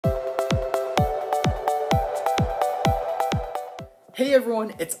Hey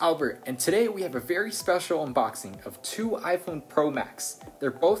everyone, it's Albert, and today we have a very special unboxing of two iPhone Pro Max.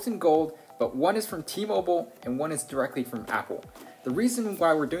 They're both in gold, but one is from T-Mobile and one is directly from Apple. The reason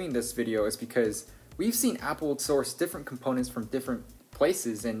why we're doing this video is because we've seen Apple source different components from different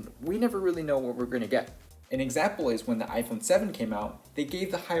places and we never really know what we're going to get. An example is when the iPhone 7 came out, they gave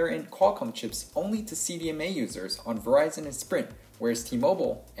the higher end Qualcomm chips only to CDMA users on Verizon and Sprint, whereas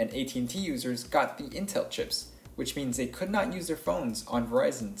T-Mobile and AT&T users got the Intel chips, which means they could not use their phones on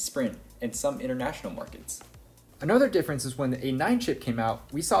Verizon, Sprint, and some international markets. Another difference is when the A9 chip came out,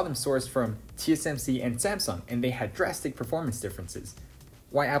 we saw them sourced from TSMC and Samsung, and they had drastic performance differences.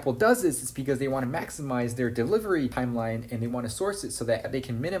 Why Apple does this is because they want to maximize their delivery timeline and they want to source it so that they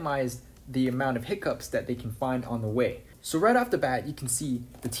can minimize the amount of hiccups that they can find on the way. So right off the bat, you can see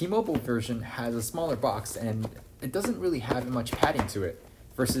the T-Mobile version has a smaller box and it doesn't really have much padding to it,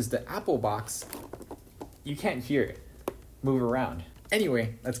 versus the Apple box, you can't hear it move around.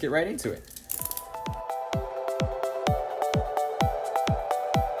 Anyway, let's get right into it.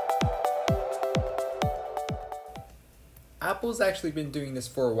 Apple's actually been doing this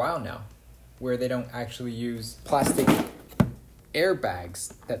for a while now, where they don't actually use plastic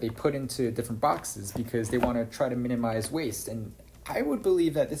airbags that they put into different boxes because they want to try to minimize waste, and I would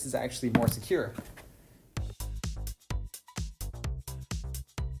believe that this is actually more secure.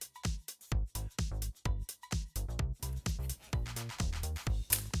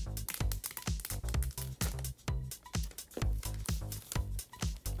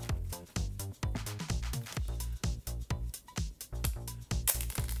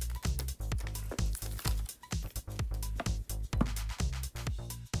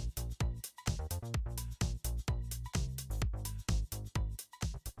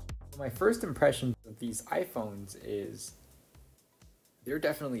 My first impression of these iPhones is they're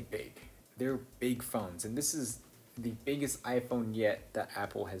definitely big. They're big phones, and this is the biggest iPhone yet that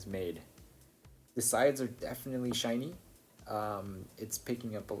Apple has made. The sides are definitely shiny. It's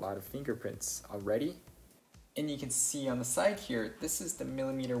picking up a lot of fingerprints already. And you can see on the side here, this is the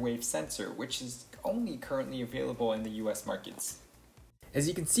millimeter wave sensor, which is only currently available in the US markets. As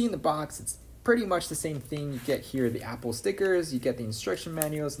you can see in the box, it's pretty much the same thing. You get here the Apple stickers, you get the instruction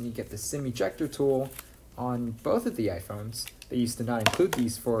manuals, and you get the SIM ejector tool on both of the iPhones. They used to not include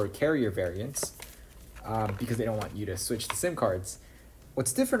these for carrier variants because they don't want you to switch the SIM cards.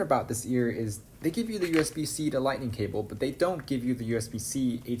 What's different about this ear is they give you the USB-C to Lightning cable, but they don't give you the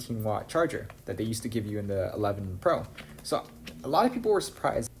USB-C 18-watt charger that they used to give you in the 11 Pro. So a lot of people were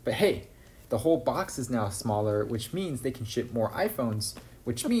surprised, but hey, the whole box is now smaller, which means they can ship more iPhones,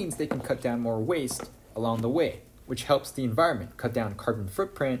 which means they can cut down more waste along the way, which helps the environment, cut down carbon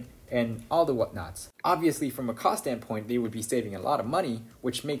footprint, and all the whatnots. Obviously, from a cost standpoint, they would be saving a lot of money,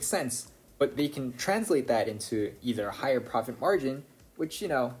 which makes sense, but they can translate that into either a higher profit margin, which,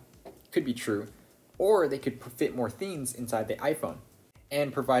 could be true, or they could fit more things inside the iPhone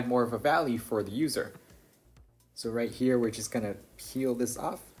and provide more of a value for the user. So right here, we're just gonna peel this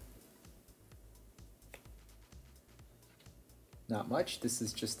off. Not much, this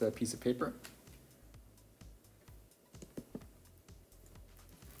is just a piece of paper.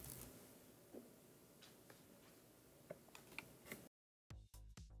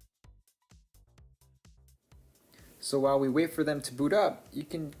 So while we wait for them to boot up, you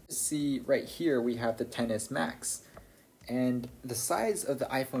can see right here we have the XS Max. And the size of the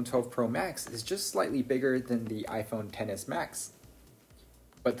iPhone 12 Pro Max is just slightly bigger than the iPhone XS Max.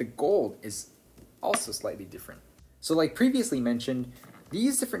 But the gold is also slightly different. So like previously mentioned,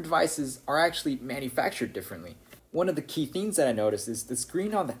 these different devices are actually manufactured differently. One of the key things that I noticed is the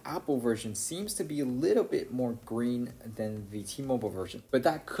screen on the Apple version seems to be a little bit more green than the T-Mobile version. But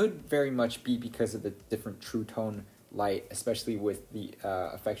that could very much be because of the different True Tone light, especially with the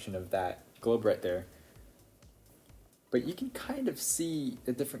affection of that globe right there. But you can kind of see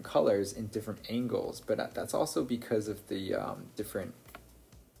the different colors in different angles, but that's also because of the different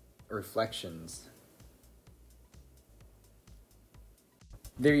reflections.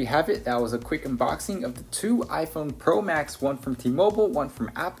 There you have it. That was a quick unboxing of the two iPhone Pro Max, one from T-Mobile, one from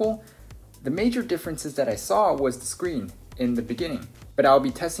Apple. The major differences that I saw was the screen in the beginning, but I'll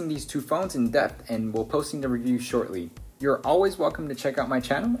be testing these two phones in depth and we'll posting the review shortly. You're always welcome to check out my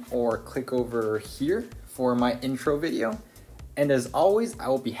channel or click over here for my intro video. And as always, I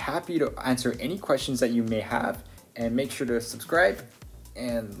will be happy to answer any questions that you may have, and make sure to subscribe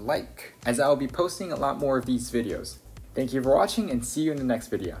and like, as I will be posting a lot more of these videos. Thank you for watching and see you in the next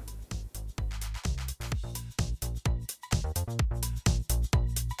video.